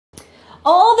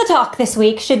All the talk this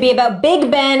week should be about Big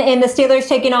Ben and the Steelers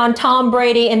taking on Tom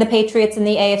Brady and the Patriots in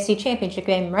the AFC Championship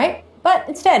game, right? But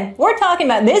instead, we're talking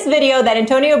about this video that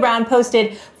Antonio Brown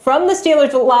posted from the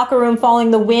Steelers locker room following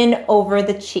the win over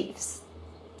the Chiefs.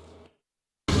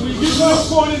 We get to that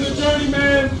point in the journey,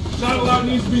 man, not a lot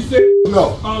needs to be said.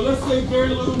 No. Let's say very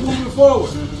little moving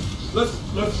forward. Let's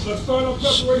start on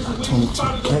preparation week. We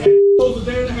started a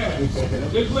day and a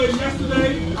half. They played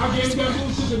yesterday. Our game got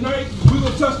moved to tonight. We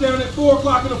will touchdown at 4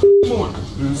 o'clock in the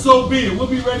morning. So be it. We'll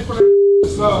be ready for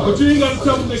that. But you ain't got to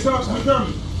tell them they come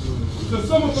coming. Because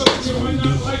some of us here might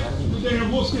not like the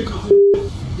damn wolf kickers.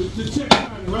 The check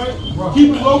time, right?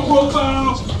 Keep it low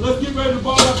profile. Let's get ready to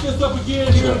ball our fist up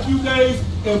again here in a few days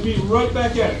and be right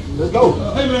back at it. Let's go.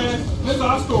 Hey man, this is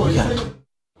our story.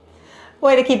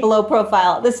 Way to keep a low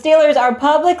profile. The Steelers are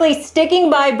publicly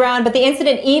sticking by Brown, but the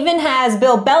incident even has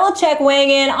Bill Belichick weighing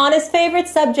in on his favorite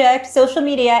subject, social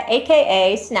media,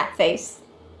 aka Snapface.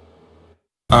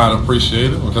 I'd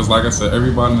appreciate it because, like I said,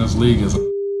 everybody in this league is,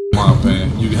 in my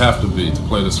opinion, you have to be to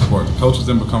play the sport. The coaches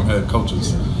didn't become head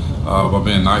coaches by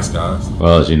being nice guys.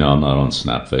 Well, as you know, I'm not on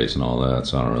Snapface and all that,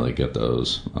 so I don't really get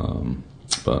those.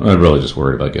 But I'm really just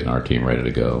worried about getting our team ready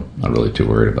to go. Not really too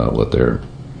worried about what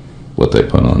they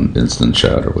put on Instant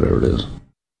Chat or whatever it is.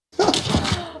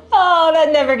 Oh,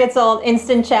 that never gets old.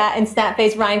 Instant Chat and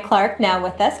Snapface. Ryan Clark now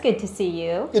with us. Good to see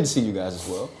you. Good to see you guys as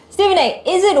well. Stephen A.,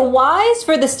 is it wise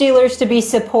for the Steelers to be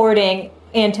supporting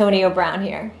Antonio Brown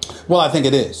here? Well, I think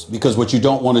it is, because what you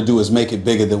don't want to do is make it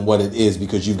bigger than what it is,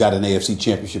 because you've got an AFC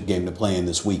Championship game to play in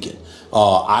this weekend.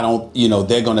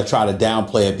 They're going to try to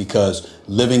downplay it because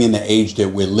living in the age that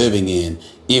we're living in,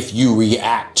 if you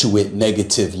react to it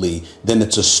negatively, then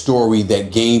it's a story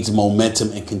that gains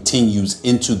momentum and continues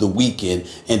into the weekend.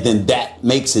 And then that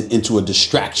makes it into a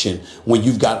distraction when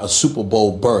you've got a Super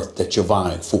Bowl berth that you're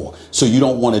vying for. So you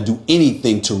don't want to do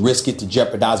anything to risk it, to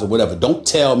jeopardize it, whatever. Don't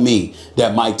tell me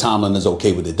that Mike Tomlin is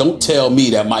okay with it. Don't tell me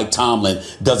that Mike Tomlin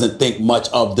doesn't think much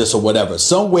of this or whatever.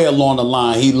 Somewhere along the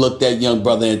line, he looked at young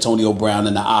brother Antonio Brown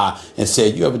in the eye and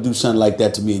said, you ever do something like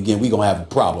that to me again, we're going to have a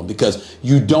problem. Because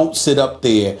you don't sit up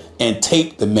there and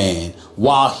tape the man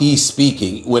while he's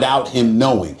speaking without him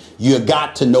knowing. You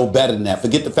got to know better than that.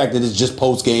 Forget the fact that it's just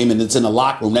post game and it's in the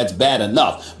locker room. That's bad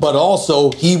enough. But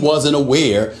also, he wasn't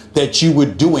aware that you were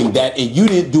doing that, and you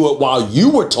didn't do it while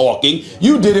you were talking.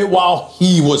 You did it while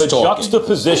he was talking. The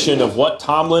juxtaposition of what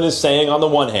Tomlin is saying on the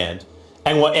one hand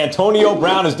and what Antonio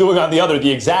Brown is doing on the other,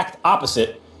 the exact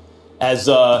opposite. As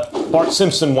Bart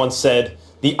Simpson once said,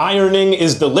 the ironing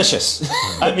is delicious.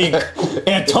 I mean,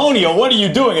 Antonio, what are you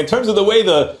doing in terms of the way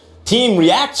the team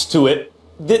reacts to it?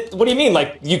 What do you mean?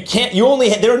 Like,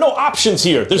 there are no options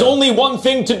here. There's only one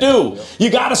thing to do.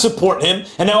 You got to support him,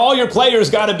 and now all your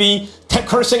players got to be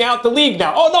cursing out the league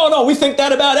now. Oh, no, we think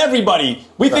that about everybody.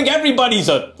 We think everybody's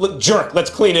a jerk.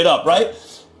 Let's clean it up, right?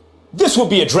 This will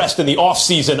be addressed in the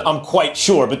offseason, I'm quite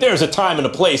sure, but there's a time and a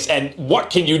place, and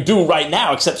what can you do right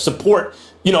now except support,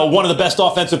 one of the best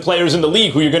offensive players in the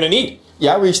league who you're going to need?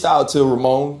 Yeah, I reached out to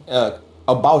Ramon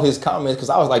about his comments because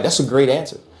I was like, that's a great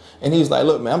answer. And he was like,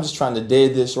 look, man, I'm just trying to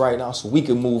dead this right now so we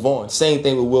can move on. Same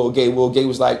thing with Will Gay. Will Gay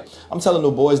was like, I'm telling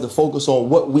the boys to focus on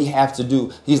what we have to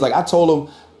do. He's like, I told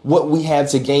him what we have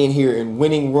to gain here in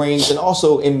winning rings and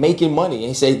also in making money. And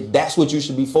he said, that's what you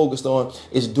should be focused on,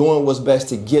 is doing what's best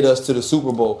to get us to the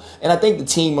Super Bowl. And I think the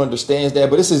team understands that,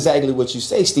 but it's exactly what you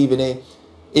say, Stephen A.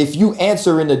 If you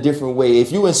answer in a different way,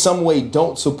 if you in some way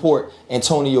don't support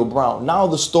Antonio Brown, now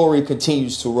the story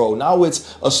continues to roll. Now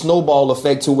it's a snowball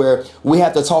effect to where we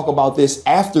have to talk about this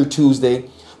after Tuesday,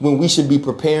 when we should be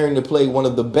preparing to play one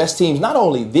of the best teams, not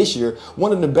only this year,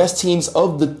 one of the best teams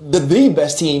of the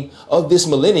best team of this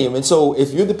millennium. And so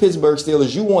if you're the Pittsburgh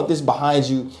Steelers, you want this behind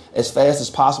you as fast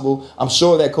as possible. I'm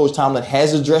sure that Coach Tomlin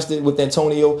has addressed it with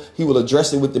Antonio. He will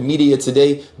address it with the media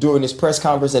today during his press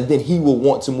conference, and then he will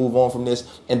want to move on from this.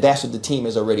 And that's what the team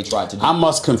has already tried to do. I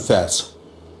must confess,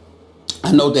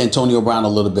 I know Antonio Brown a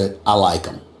little bit. I like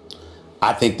him.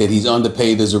 I think that he's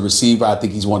underpaid as a receiver. I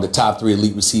think he's one of the top 3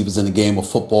 elite receivers in the game of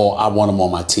football. I want him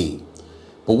on my team.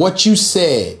 But what you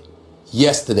said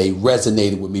yesterday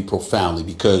resonated with me profoundly,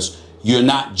 because you're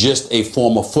not just a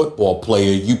former football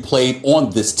player. You played on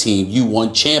this team. You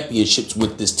won championships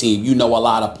with this team. You know a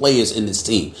lot of players in this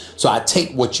team. So I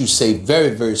take what you say very,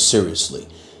 very seriously.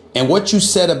 And what you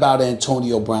said about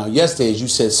Antonio Brown yesterday is you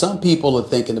said some people are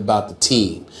thinking about the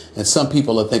team and some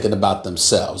people are thinking about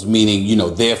themselves, meaning,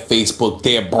 their Facebook,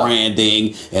 their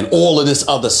branding, and all of this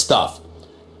other stuff.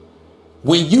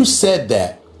 When you said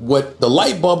that, what the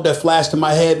light bulb that flashed in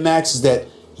my head, Max, is that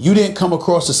you didn't come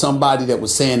across as somebody that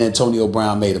was saying Antonio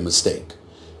Brown made a mistake.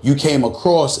 you came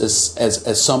across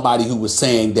as somebody who was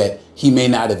saying that he may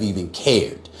not have even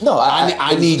cared. No,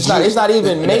 I need. It's not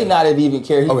even may not have even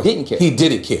cared. He didn't care. He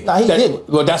didn't care. No, he didn't.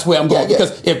 Well, that's where I'm going. Yeah.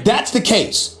 Because if that's the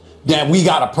case, then we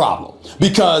got a problem.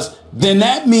 Because then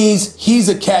that means he's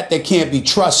a cat that can't be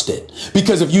trusted.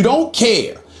 Because if you don't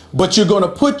care, but you're going to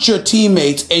put your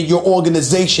teammates and your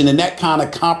organization in that kind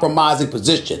of compromising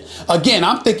position. Again,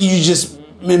 I'm thinking you just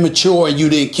immature and you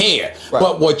didn't care. Right.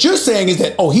 But what you're saying is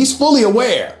that, oh, he's fully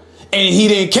aware and he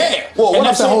didn't care. Well, and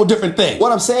that's a whole different thing.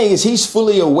 What I'm saying is he's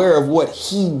fully aware of what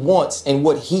he wants and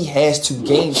what he has to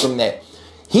gain from that.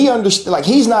 He understands, like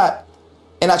he's not,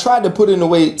 and I tried to put it in a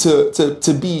way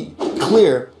to be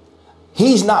clear.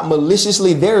 He's not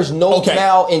maliciously. There's no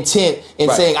malintent in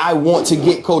saying I want to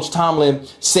get Coach Tomlin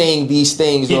saying these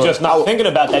things. He's just not thinking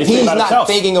about that. He's not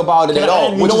thinking about it at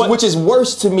all, which is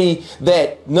worse to me.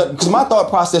 Because my thought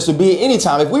process would be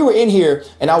anytime if we were in here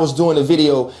and I was doing a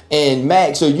video and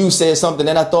Max or you said something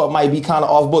that I thought might be kind of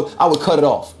off book, I would cut it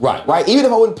off. Right. Even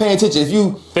if I wasn't paying attention, if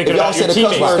y'all said a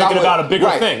cuss word, thinking about a bigger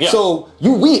thing. Yeah. So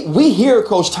we hear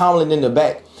Coach Tomlin in the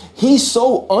back. He's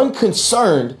so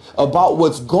unconcerned about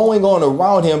what's going on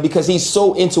around him because he's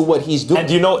so into what he's doing. And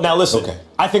do you know, now listen,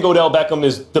 I think Odell Beckham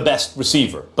is the best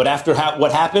receiver. But after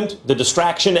what happened, the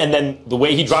distraction and then the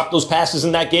way he dropped those passes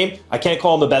in that game, I can't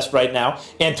call him the best right now.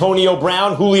 Antonio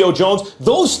Brown, Julio Jones,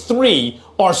 those three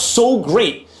are so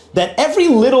great that every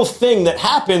little thing that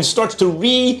happens starts to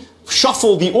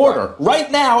reshuffle the order.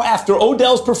 Right now, after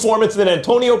Odell's performance and then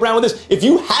Antonio Brown with this, if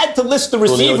you had to list the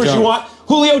receivers you want,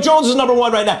 Julio Jones is number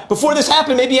one right now. Before this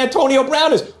happened, maybe Antonio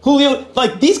Brown is. Julio,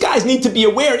 like these guys need to be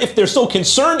aware if they're so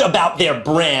concerned about their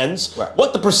brands,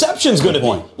 what the perception's going to be.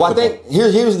 Well, I think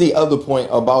here's the other point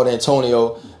about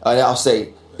Antonio, and I'll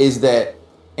say, is that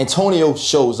Antonio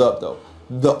shows up though.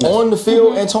 The on the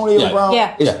field Antonio Brown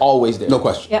is always there. No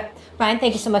question. Yep. Ryan,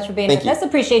 thank you so much for being with us.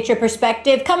 Appreciate your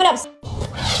perspective. Coming up.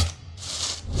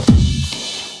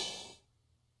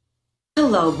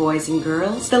 Hello, boys and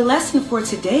girls. The lesson for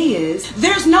today is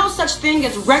there's no such thing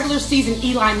as regular season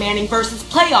Eli Manning versus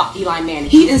playoff Eli Manning.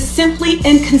 He is simply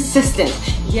inconsistent.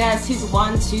 Yes, he's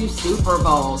won 2 Super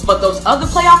Bowls, but those other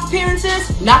playoff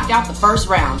appearances knocked out the first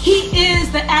round. He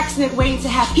is the accident waiting to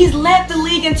happen. He's led the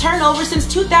league in turnover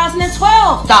since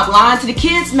 2012. Stop lying to the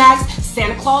kids, Max.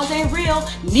 Santa Claus ain't real,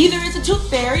 neither is a tooth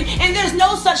fairy, and there's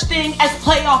no such thing as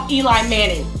playoff Eli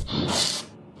Manning.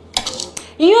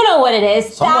 You know what it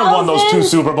is. Someone won those 2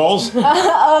 Super Bowls.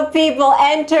 Of people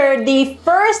entered the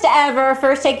first ever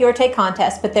First Take Your Take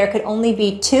contest, but there could only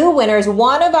be 2 winners.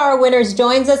 One of our winners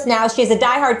joins us now. She's a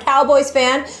diehard Cowboys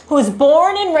fan who was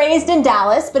born and raised in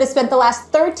Dallas, but has spent the last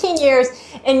 13 years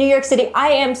in New York City. I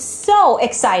am so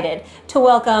excited to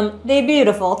welcome the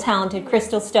beautiful, talented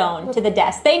Crystal Stone to the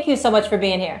desk. Thank you so much for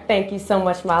being here. Thank you so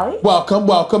much, Molly. Welcome.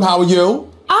 How are you?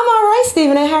 I'm all right,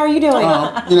 Stephen. And how are you doing?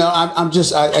 I'm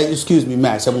just. Excuse me,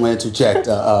 Max. I'm going to interject.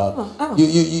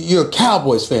 You're a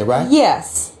Cowboys fan, right?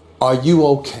 Yes. Are you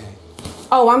okay?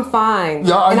 Oh, I'm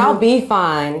fine. I'll be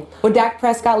fine. With Dak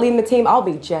Prescott leading the team, I'll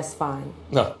be just fine.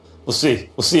 No. We'll see.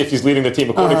 We'll see if he's leading the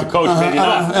team according to coach. Maybe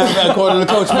not. According to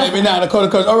coach, maybe not. According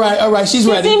to coach. All right. She's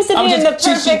ready. She seems to be in the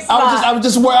perfect spot. I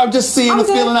was just seeing the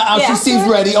feeling out. She seems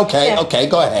ready. Okay.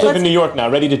 Go ahead. Live in New York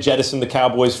now, ready to jettison the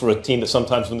Cowboys for a team that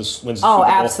sometimes wins the Super Bowl. Oh,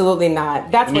 absolutely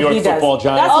not. That's New what York he does. Football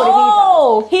Giants. That's what he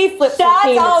does. He flips from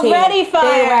team to team. Already fired.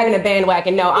 Bandwagon to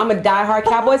bandwagon. No, I'm a diehard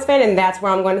Cowboys fan, and that's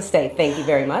where I'm going to stay. Thank you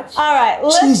very much. All right,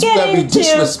 let's get into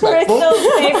Crystal's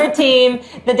favorite team,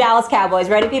 the Dallas Cowboys.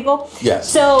 Ready, people? Yes.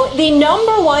 So the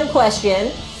number one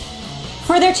question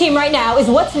for their team right now is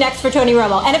what's next for Tony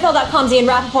Romo. NFL.com's Ian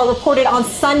Rappaport reported on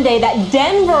Sunday that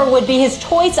Denver would be his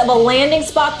choice of a landing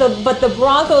spot, but the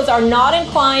Broncos are not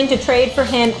inclined to trade for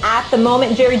him at the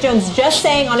moment. Jerry Jones just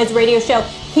saying on his radio show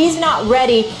he's not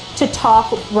ready to talk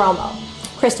Romo.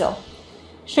 Crystal,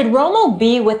 should Romo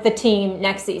be with the team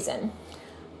next season?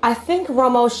 I think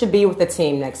Romo should be with the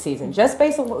team next season. Just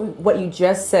based on what you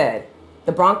just said,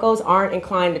 the Broncos aren't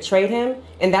inclined to trade him,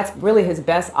 and that's really his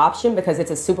best option because it's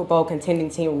a Super Bowl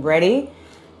contending team ready.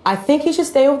 I think he should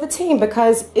stay with the team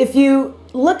because if you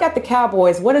look at the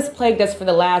Cowboys, what has plagued us for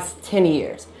the last 10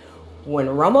 years? When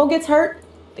Romo gets hurt,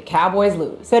 the Cowboys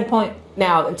lose. Good point.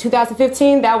 Now, in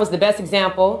 2015, that was the best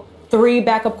example. 3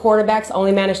 backup quarterbacks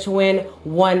only managed to win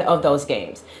 1 of those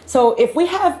games. So if we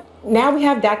have now we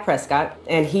have Dak Prescott,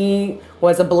 and he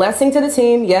was a blessing to the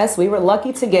team. Yes, we were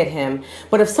lucky to get him.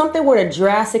 But if something were to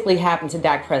drastically happen to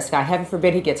Dak Prescott, heaven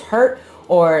forbid he gets hurt,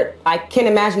 or I can't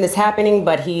imagine this happening,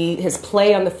 but his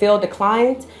play on the field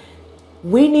declines,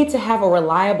 we need to have a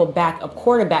reliable backup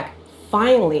quarterback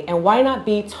finally, and why not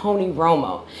be Tony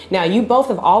Romo? Now, you both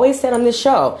have always said on this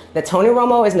show that Tony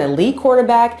Romo is an elite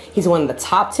quarterback. He's one of the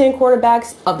top 10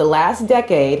 quarterbacks of the last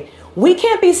decade. We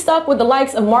can't be stuck with the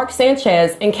likes of Mark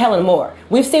Sanchez and Kellen Moore.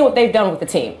 We've seen what they've done with the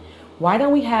team. Why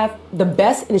don't we have the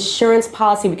best insurance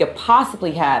policy we could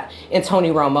possibly have in Tony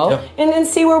Romo and then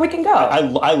see where we can go?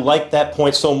 I like that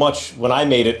point so much when I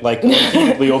made it, like,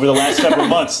 repeatedly over the last several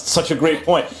months. Such a great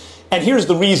point. And here's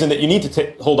the reason that you need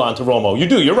to hold on to Romo. You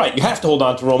do, you're right. You have to hold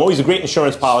on to Romo. He's a great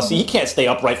insurance policy. He can't stay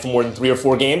upright for more than 3 or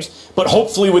 4 games. But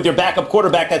hopefully with your backup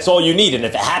quarterback, that's all you need. And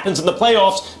if it happens in the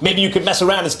playoffs, maybe you could mess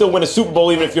around and still win a Super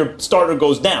Bowl even if your starter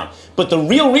goes down. But the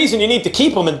real reason you need to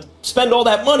keep him and spend all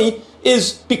that money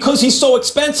is because he's so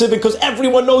expensive and because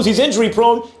everyone knows he's injury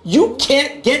prone. You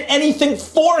can't get anything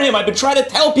for him. I've been trying to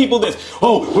tell people this.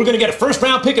 Oh, we're going to get a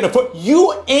first-round pick and a foot.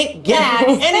 You ain't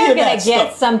getting any of that stuff. They're going to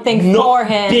get something for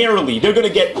him. Barely. They're going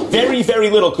to get very,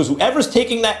 very little because whoever's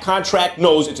taking that contract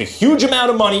knows it's a huge amount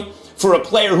of money for a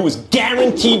player who is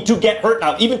guaranteed to get hurt.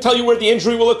 I'll even tell you where the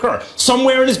injury will occur.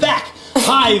 Somewhere in his back.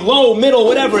 High, low, middle,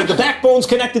 whatever. The backbone's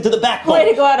connected to the backbone. Way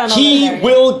to go out on He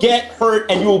will get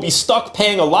hurt, and you will be stuck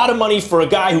paying a lot of money for a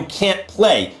guy who can't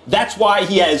play. That's why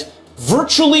he has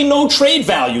virtually no trade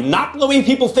value, not the way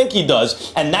people think he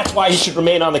does, and that's why he should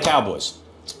remain on the Cowboys.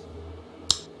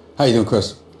 How you doing,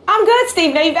 Chris? I'm good,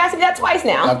 Steve. Now you've asked me that twice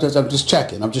now. I'm just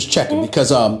checking.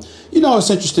 Because you know, it's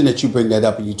interesting that you bring that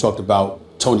up and you talked about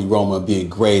Tony Romo being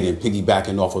great and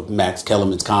piggybacking off of Max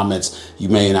Kellerman's comments. You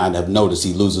may not have noticed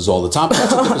he loses all the time, but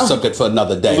that's a different subject for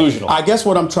another day. Delusional. I guess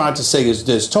what I'm trying to say is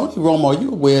this. Tony Romo, are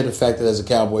you aware of the fact that as a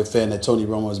Cowboy fan that Tony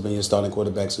Romo has been your starting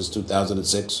quarterback since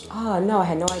 2006? Oh, no, I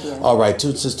had no idea. All right,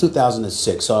 since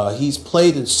 2006. He's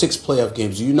played in 6 playoff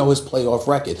games. Do you know his playoff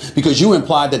record? Because you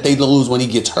implied that they lose when he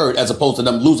gets hurt as opposed to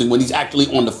them losing when he's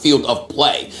actually on the field of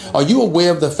play. Are you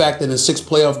aware of the fact that in 6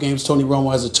 playoff games, Tony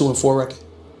Romo has a 2-4 record?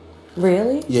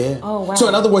 Really? Yeah. Oh, wow. So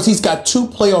in other words, he's got 2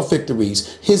 playoff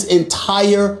victories his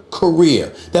entire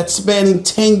career. That's spanning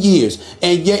 10 years.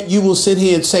 And yet you will sit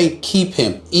here and say, keep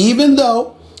him. Even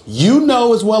though you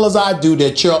know as well as I do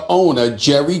that your owner,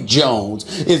 Jerry Jones,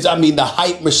 is, the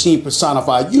hype machine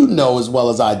personified. You know as well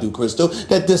as I do, Crystal,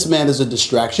 that this man is a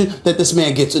distraction, that this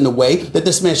man gets in the way, that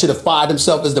this man should have fired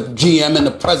himself as the GM and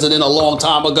the president a long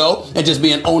time ago and just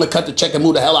be an owner, cut the check and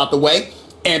move the hell out the way.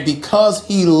 And because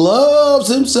he loves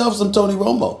himself some Tony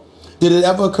Romo, did it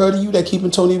ever occur to you that keeping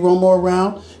Tony Romo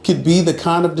around could be the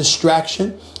kind of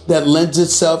distraction that lends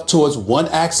itself towards one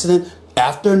accident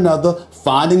after another,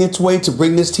 finding its way to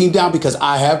bring this team down? Because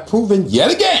I have proven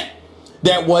yet again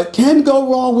that what can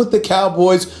go wrong with the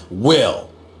Cowboys will.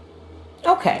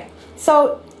 Okay,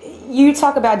 so you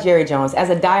talk about Jerry Jones. As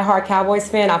a diehard Cowboys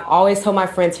fan, I've always told my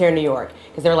friends here in New York,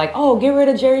 because they're like, oh, get rid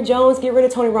of Jerry Jones, get rid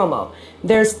of Tony Romo.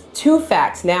 There's 2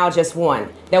 facts, now just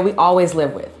one, that we always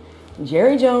live with.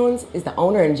 Jerry Jones is the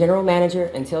owner and general manager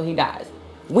until he dies.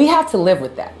 We have to live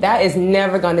with that. That is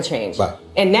never going to change. Right.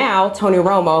 And now Tony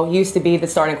Romo used to be the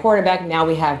starting quarterback. Now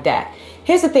we have that.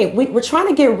 Here's the thing. We're trying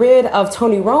to get rid of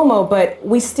Tony Romo, but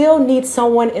we still need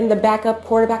someone in the backup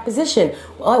quarterback position.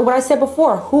 What I said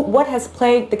before, what has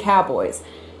plagued the Cowboys?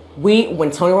 When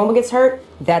Tony Romo gets hurt,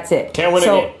 that's it. Can't win a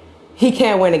game. He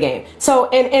can't win a game. So,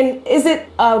 and is it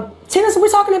tennis we're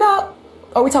talking about?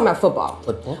 Or are we talking about football?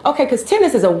 Football. Okay, because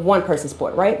tennis is a one-person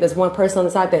sport, right? There's one person on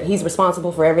the side that he's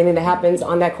responsible for everything that happens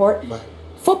on that court. Right.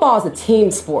 Football is a team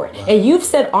sport. Right. And you've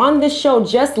said on this show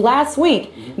just last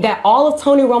week that all of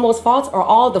Tony Romo's faults are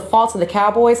all the faults of the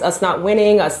Cowboys, us not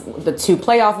winning, the 2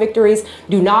 playoff victories,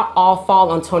 do not all fall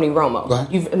on Tony Romo.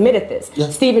 Right. You've admitted this. Yeah.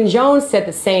 Stephen Jones said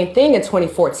the same thing in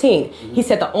 2014. He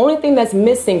said the only thing that's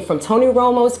missing from Tony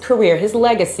Romo's career, his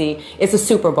legacy, is a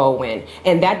Super Bowl win.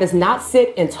 And that does not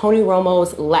sit in Tony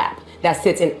Romo's lap. That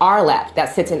sits in our lap.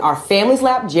 That sits in our family's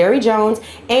lap, Jerry Jones,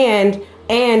 and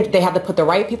they have to put the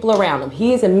right people around him.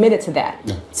 He is admitted to that.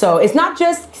 Yeah. So it's not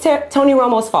just Tony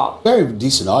Romo's fault. Very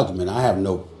decent argument. I have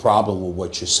no problem with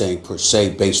what you're saying per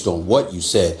se based on what you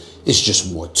said. It's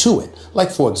just more to it.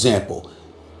 Like, for example,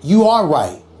 you are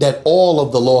right that all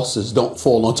of the losses don't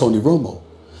fall on Tony Romo.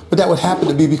 But that would happen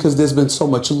to be because there's been so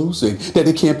much losing that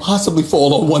it can't possibly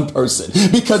fall on one person.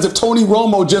 Because if Tony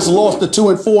Romo just lost the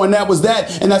 2-4 and that was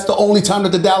that, and that's the only time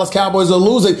that the Dallas Cowboys are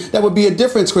losing, that would be a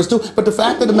difference, Crystal. But the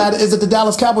fact of the matter is that the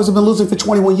Dallas Cowboys have been losing for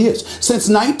 21 years. Since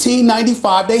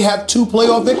 1995, they have 2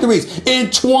 playoff victories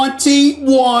in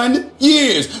 21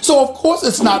 years. So, of course,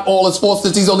 it's not all his fault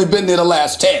since he's only been there the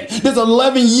last 10. There's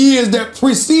 11 years that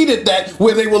preceded that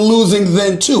where they were losing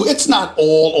then, too. It's not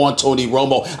all on Tony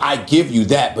Romo. I give you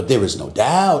that. But there is no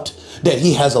doubt that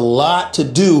he has a lot to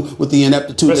do with the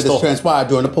ineptitude that has transpired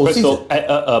during the postseason.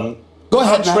 Crystal, Go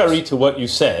ahead, contrary Max. to what you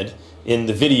said, in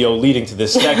the video leading to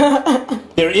this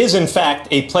segment. There is, in fact,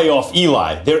 a playoff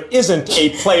Eli. There isn't a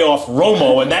playoff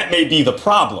Romo, and that may be the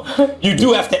problem. You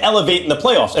do have to elevate in the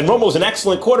playoffs. And Romo's an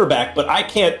excellent quarterback, but I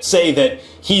can't say that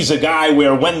he's a guy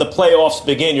where when the playoffs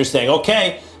begin, you're saying,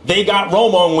 okay, they got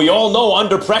Romo, and we all know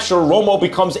under pressure, Romo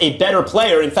becomes a better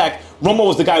player. In fact, Romo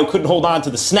was the guy who couldn't hold on to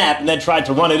the snap and then tried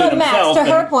to run it in himself. Max,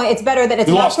 to her point, it's better that it's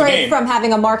an upgrade from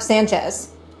having a Mark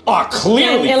Sanchez. Oh,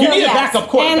 clearly. You need a backup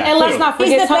quarterback. And let's not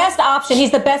forget, he's the best option.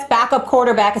 He's the best backup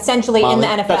quarterback, essentially, in the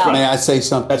NFL. That's right. May I say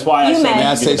something? That's why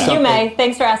I say You may.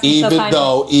 Thanks for asking so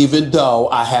kindly. Even though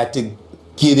I had to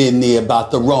get in there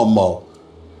about the Romo,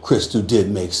 Crystal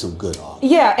did make some good arguments.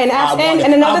 Yeah, and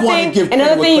another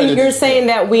thing, you're saying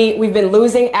that we've been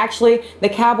losing. Actually, the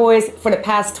Cowboys for the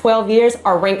past 12 years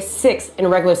are ranked 6th in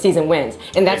regular season wins,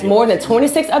 and that's more than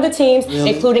 26 other teams,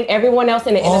 including everyone else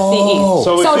in the NFC East.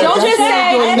 So don't just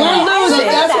say we're losing.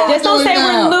 Just don't say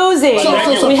we're losing.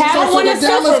 We haven't won a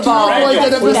Super Bowl.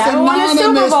 We haven't won a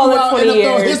Super Bowl in 20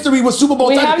 years. History with Super Bowl.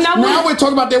 Now we're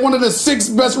talking about they're one of the 6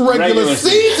 best regular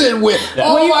season wins.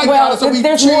 Oh my God! So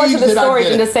there's more to the story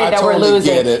than to say that we're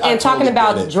losing. And talking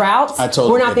about droughts,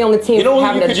 we're not the only team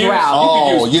having a drought.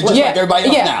 Oh, you're just like everybody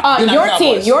else now.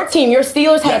 Your team, your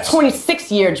Steelers had a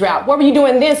 26-year drought. What were you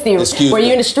doing then, Steve? Were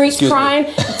you in the streets crying,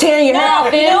 tearing your hair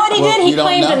out? You know what he did? He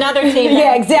claimed another team.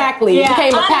 Yeah, exactly. He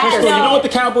became a Packers. You know what the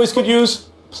Cowboys could use?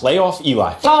 Playoff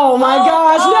Eli. Oh my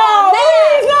gosh, no!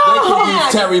 Please, no! They could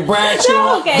use Terry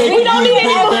Bradshaw. Okay, we don't need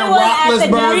any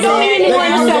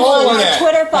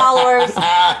Twitter followers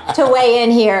to weigh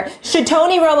in here. Should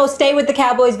Tony Romo stay with the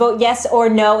Cowboys? Vote yes or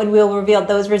no, and we'll reveal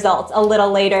those results a little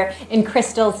later in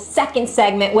Crystal's second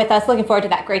segment with us. Looking forward to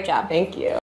that. Great job. Thank you.